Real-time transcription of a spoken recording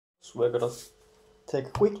So we're gonna take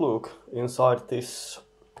a quick look inside this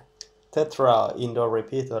TETRA indoor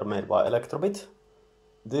repeater made by Elektrobit.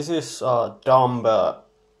 This is a dumb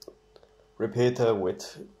repeater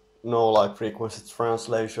with no frequency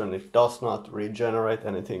translation. It does not regenerate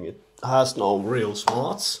anything. It has no real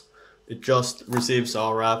smarts. It just receives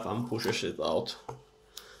RF and pushes it out.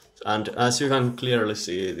 And as you can clearly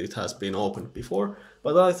see, it has been opened before.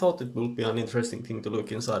 But I thought it would be an interesting thing to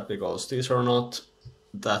look inside because these are not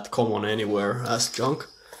that common anywhere as junk.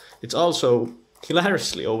 It's also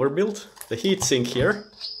hilariously overbuilt. The heatsink here,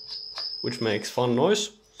 which makes fun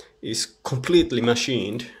noise, is completely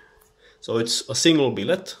machined. So it's a single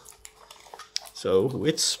billet. So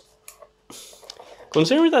it's...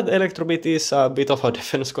 Considering that Elektrobit is a bit of a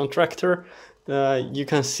defense contractor, you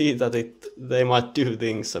can see that they might do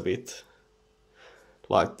things a bit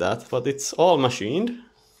like that, but it's all machined.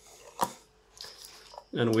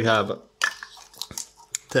 And we have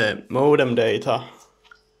the modem data,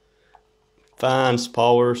 fans,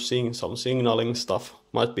 power, some signaling stuff.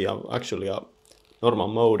 Might be actually a normal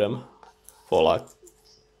modem for like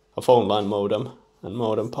a phone line modem, and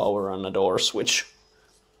modem power and a door switch.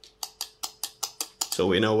 So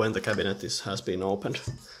we know when the cabinet has been opened.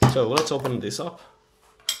 So let's open this up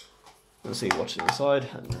and see what's inside,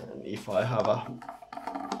 and if I have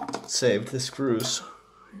saved the screws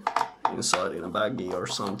inside in a baggie or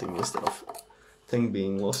something instead of thing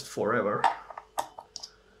being lost forever.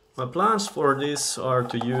 My plans for this are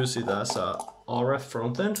to use it as a RF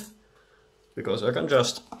front end, because I can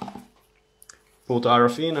just put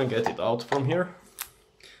RF in and get it out from here.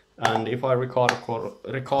 And if I recall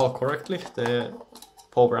correctly, the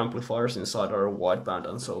power amplifiers inside are wideband,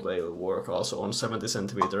 and so they will work also on 70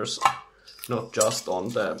 centimeters, not just on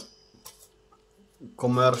the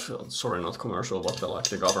commercial, sorry, not commercial, but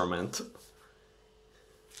the government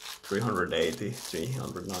 380,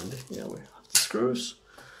 390, yeah, we have the screws.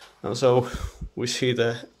 And so we see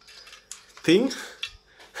the thing,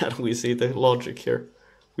 and we see the logic here.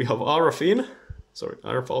 We have RF in, sorry,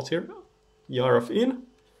 RF out here, RF in,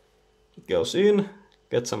 it goes in,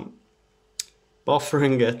 gets some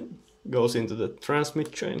buffering, goes into the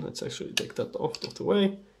transmit chain. Let's actually take that out of the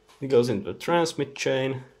way. It goes into the transmit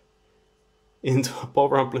chain, into a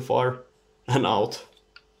power amplifier, and out.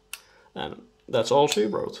 And that's all she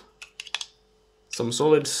wrote. Some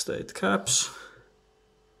solid state caps,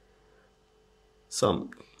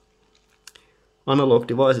 some analog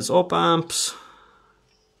devices op amps,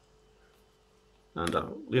 and a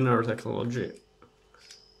linear technology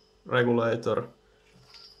regulator.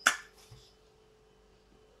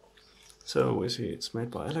 So we see it's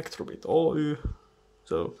made by Elektrobit Oy.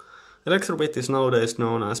 So Elektrobit is nowadays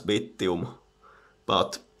known as Bittium,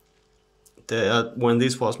 but when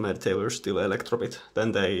this was made they were still Elektrobit.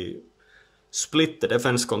 Then they split the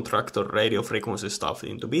defense contractor radio frequency stuff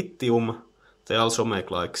into Bittium. They also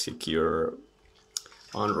make secure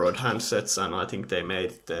Android handsets, and I think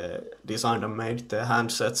they designed and made the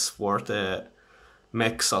handsets for the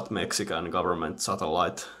MEXSAT, Mexican government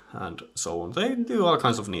satellite, and so on. They do all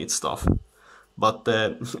kinds of neat stuff. But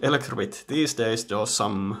the Elektrobit these days does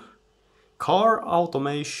some car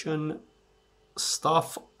automation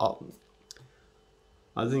stuff.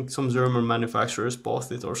 I think some German manufacturers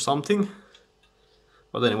bought it or something.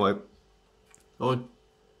 But anyway,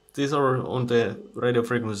 these are on the radio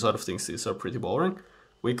frequency side of things, these are pretty boring.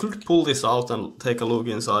 We could pull this out and take a look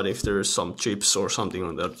inside if there is some chips or something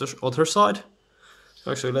on the other side.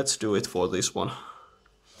 Actually, let's do it for this one.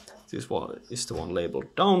 This one is the one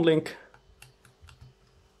labeled downlink.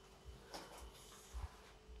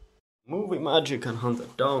 Movie magic and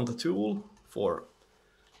hunt down the tool for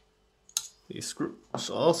these screws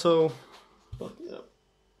also. But yeah.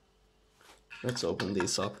 Let's open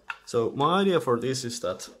this up. So my idea for this is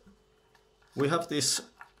that we have this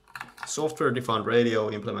software-defined radio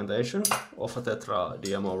implementation of a TETRA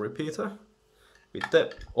DMO repeater, with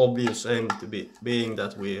the obvious aim to being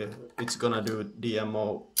that it's gonna do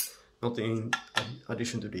DMO, not in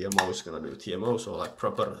addition to DMO, it's gonna do TMO, so like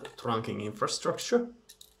proper trunking infrastructure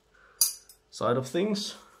side of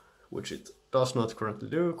things, which it does not currently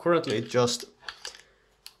do. Currently it just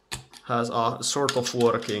has a sort of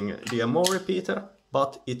working DMO repeater,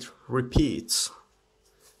 but it repeats,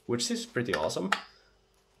 which is pretty awesome,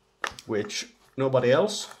 which nobody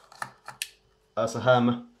else as a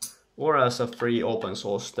ham or as a free open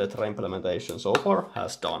source TETRA implementation so far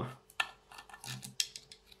has done.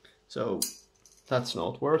 So that's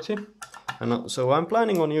noteworthy. And so I'm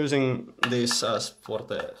planning on using this as for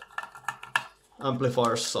the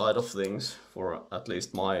amplifier side of things for at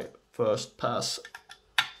least my first pass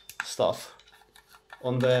stuff.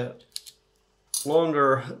 On the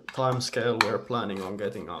longer time scale, we're planning on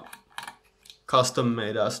getting a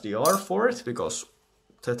custom-made SDR for it, because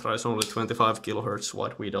TETRA is only 25 kHz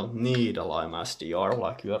wide. We don't need a Lime SDR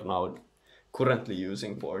like we are now currently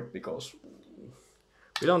using for it, because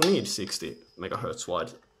we don't need 60 MHz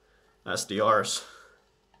wide SDRs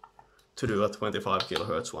to do a 25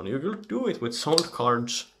 kHz one. You could do it with sound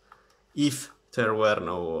cards if there were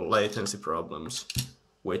no latency problems,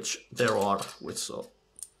 which there are with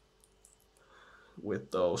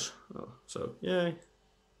those. So yay.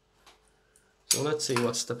 So let's see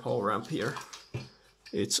what's the power amp here.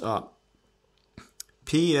 It's a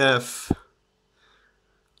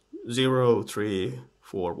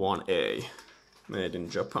PF0341A, made in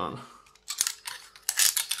Japan.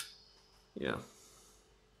 Yeah.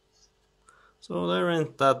 So there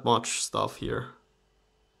ain't that much stuff here.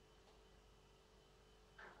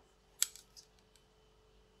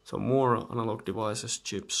 So more analog devices,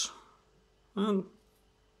 chips, and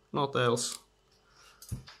not else.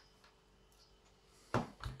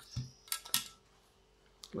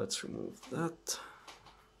 Let's remove that,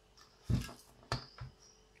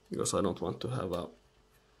 because I don't want to have a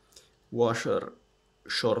washer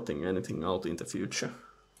shorting anything out in the future.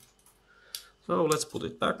 So let's put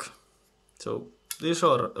it back. So these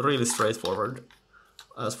are really straightforward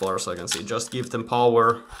as far as I can see. Just give them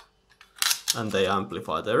power and they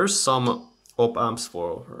amplify. There is some op amps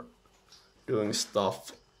for doing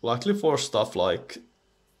stuff, likely for stuff like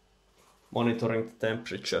monitoring the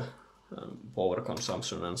temperature, power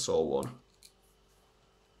consumption and so on.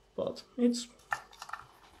 But it's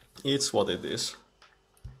what it is.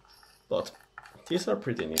 But these are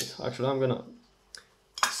pretty neat. Actually, I'm gonna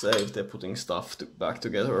save the putting stuff back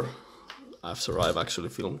together after I've actually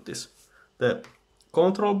filmed this. The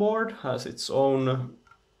control board has its own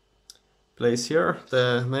place here.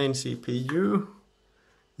 The main CPU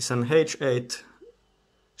is an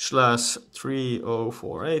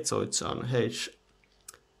H8/3048, so it's an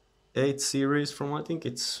H8 series from, I think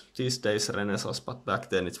it's these days Renesas, but back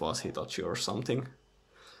then it was Hitachi or something.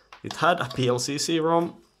 It had a PLC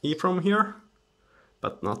EEPROM here,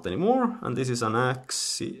 but not anymore. And this is an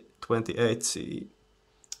X28C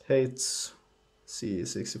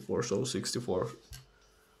C64, so 64.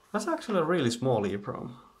 That's actually a really small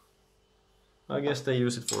EEPROM. I guess they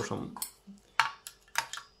use it for some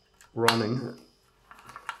running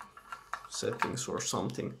settings or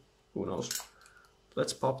something, who knows.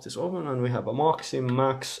 Let's pop this open and we have a Maxim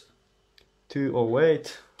Max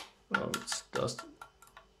 208. It's just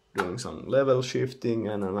doing some level shifting,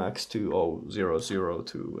 and a Max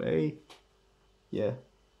 20002A. Yeah,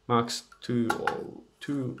 Max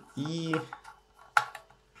 202E.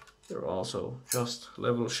 They're also just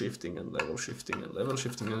level shifting and level shifting and level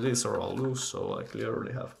shifting, and these are all loose, so I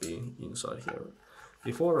clearly have been inside here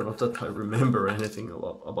before. Not that I remember anything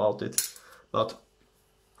about it, but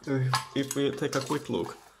if we take a quick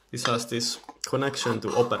look, this has this connection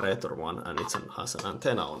to operator one, and it has an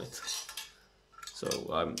antenna on it. So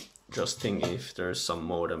I'm just thinking if there's some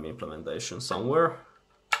modem implementation somewhere.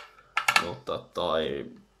 Not that I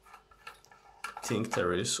think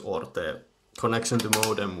there is, or the connection to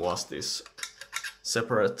modem was this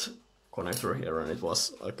separate connector here, and it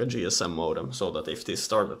was like a GSM modem, so that if this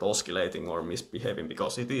started oscillating or misbehaving,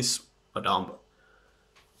 because it is a dumb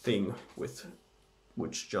thing which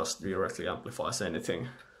just directly amplifies anything.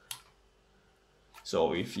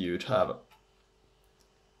 So if you'd have a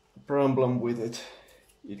problem with it,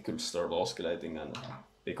 it could start oscillating, and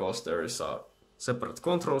because there is a separate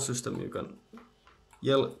control system, you can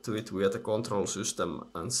yell to it via the control system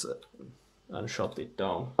and shut it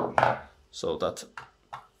down, so that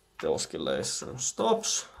the oscillation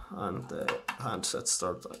stops and the handsets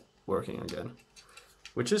start working again.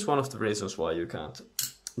 Which is one of the reasons why you can't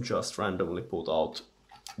just randomly put out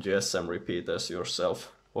GSM repeaters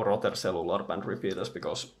yourself, or other cellular band repeaters,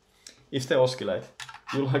 because if they oscillate,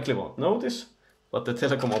 you likely won't notice, but the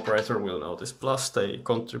telecom operator will notice. Plus they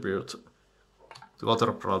contribute to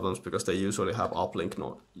other problems, because they usually have uplink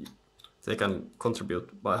noise. They can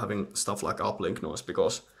contribute by having stuff like uplink noise,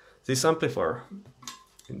 because this amplifier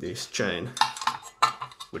in this chain,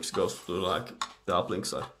 which goes to like the uplink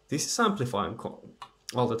side, this is amplifying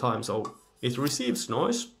all the time, so it receives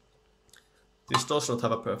noise. This does not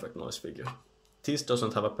have a perfect noise figure. This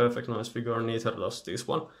doesn't have a perfect noise figure, neither does this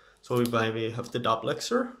one. So we have the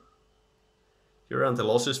duplexer here and the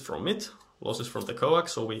losses from it, losses from the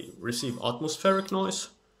coax, so we receive atmospheric noise,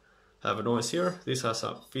 have a noise here. This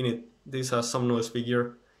has some noise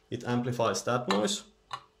figure, it amplifies that noise,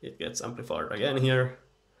 it gets amplified again here,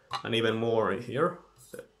 and even more here.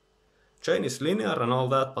 The chain is linear and all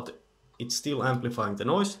that, but it's still amplifying the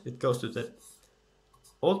noise. It goes to the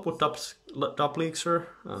output duplexer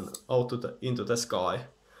and out into the sky.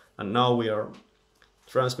 And now we are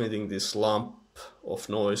transmitting this lump of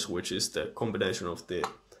noise, which is the combination of the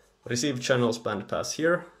received channels bandpass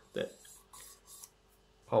here,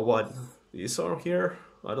 how wide these are here.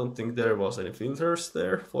 I don't think there was any filters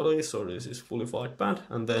there for this, so this is fully wide band,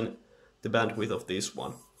 and then the bandwidth of this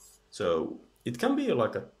one. So it can be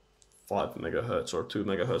like a 5 MHz or 2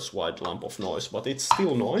 MHz wide lump of noise, but it's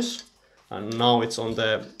still noise. And now it's on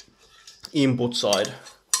the input side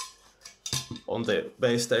on the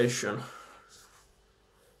base station.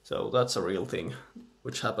 So that's a real thing,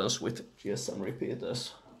 which happens with GSM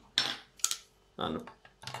repeaters. And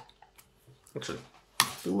actually,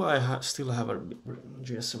 do I still have a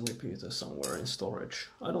GSM repeater somewhere in storage?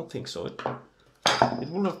 I don't think so. It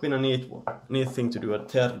would have been a neat thing to do a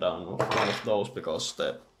teardown of one of those, because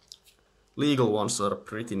the legal ones are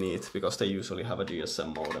pretty neat, because they usually have a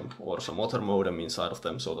GSM modem or some other modem inside of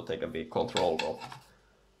them, so that they can be controlled off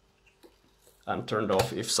and turned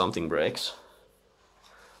off if something breaks.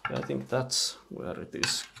 I think that's where it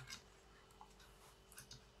is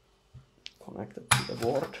connected to the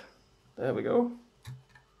board. There we go.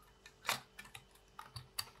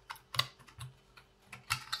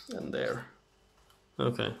 And there.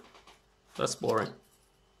 Okay, that's boring.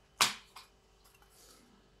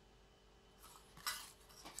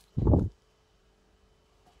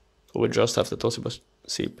 So we just have the Toshiba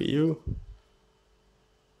CPU,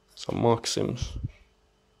 some Maxims,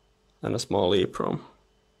 and a small EEPROM,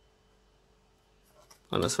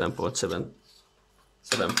 and a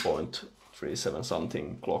 7.37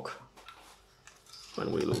 something clock.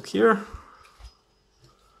 When we look here,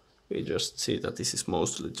 we just see that this is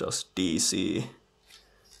mostly just DC.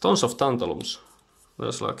 Tons of tantalums.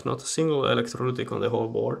 There's like not a single electrolytic on the whole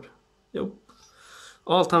board. Yep.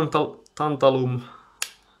 All tantalum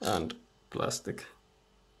and plastic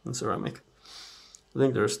and ceramic. I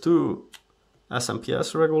think there's 2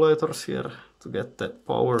 SMPS regulators here to get the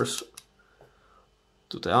powers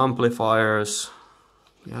to the amplifiers.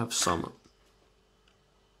 We have some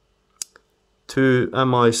 2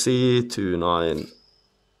 MIC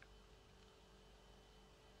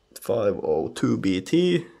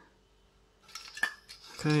 29502BT.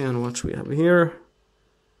 Okay, and what we have here?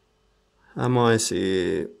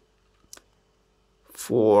 MIC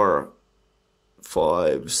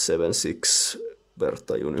 4576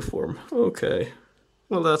 Berta uniform. Okay,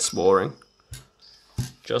 well that's boring.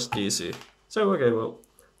 Just DC. So okay, well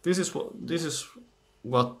this is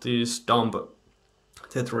what these dumb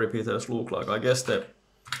TETRA repeaters look like. I guess the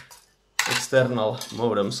external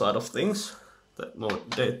modem side of things, the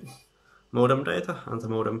modem data and the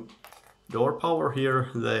modem door power here,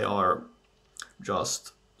 they are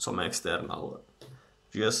just some external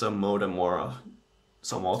GSM modem or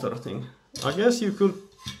some other thing. I guess you could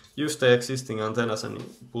use the existing antennas and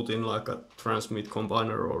put in like a transmit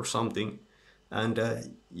combiner or something, and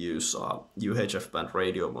use a UHF band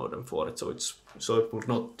radio modem for it, so it would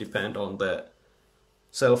not depend on the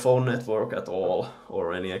cell phone network at all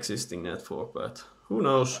or any existing network. But who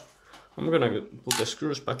knows? I'm gonna put the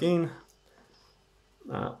screws back in,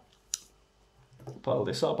 pile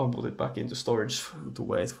this up and put it back into storage to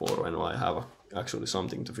wait for when I have actually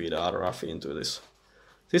something to feed RF into this.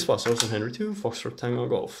 This was Ocean Henry 2, Foxtrot Tango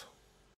Golf.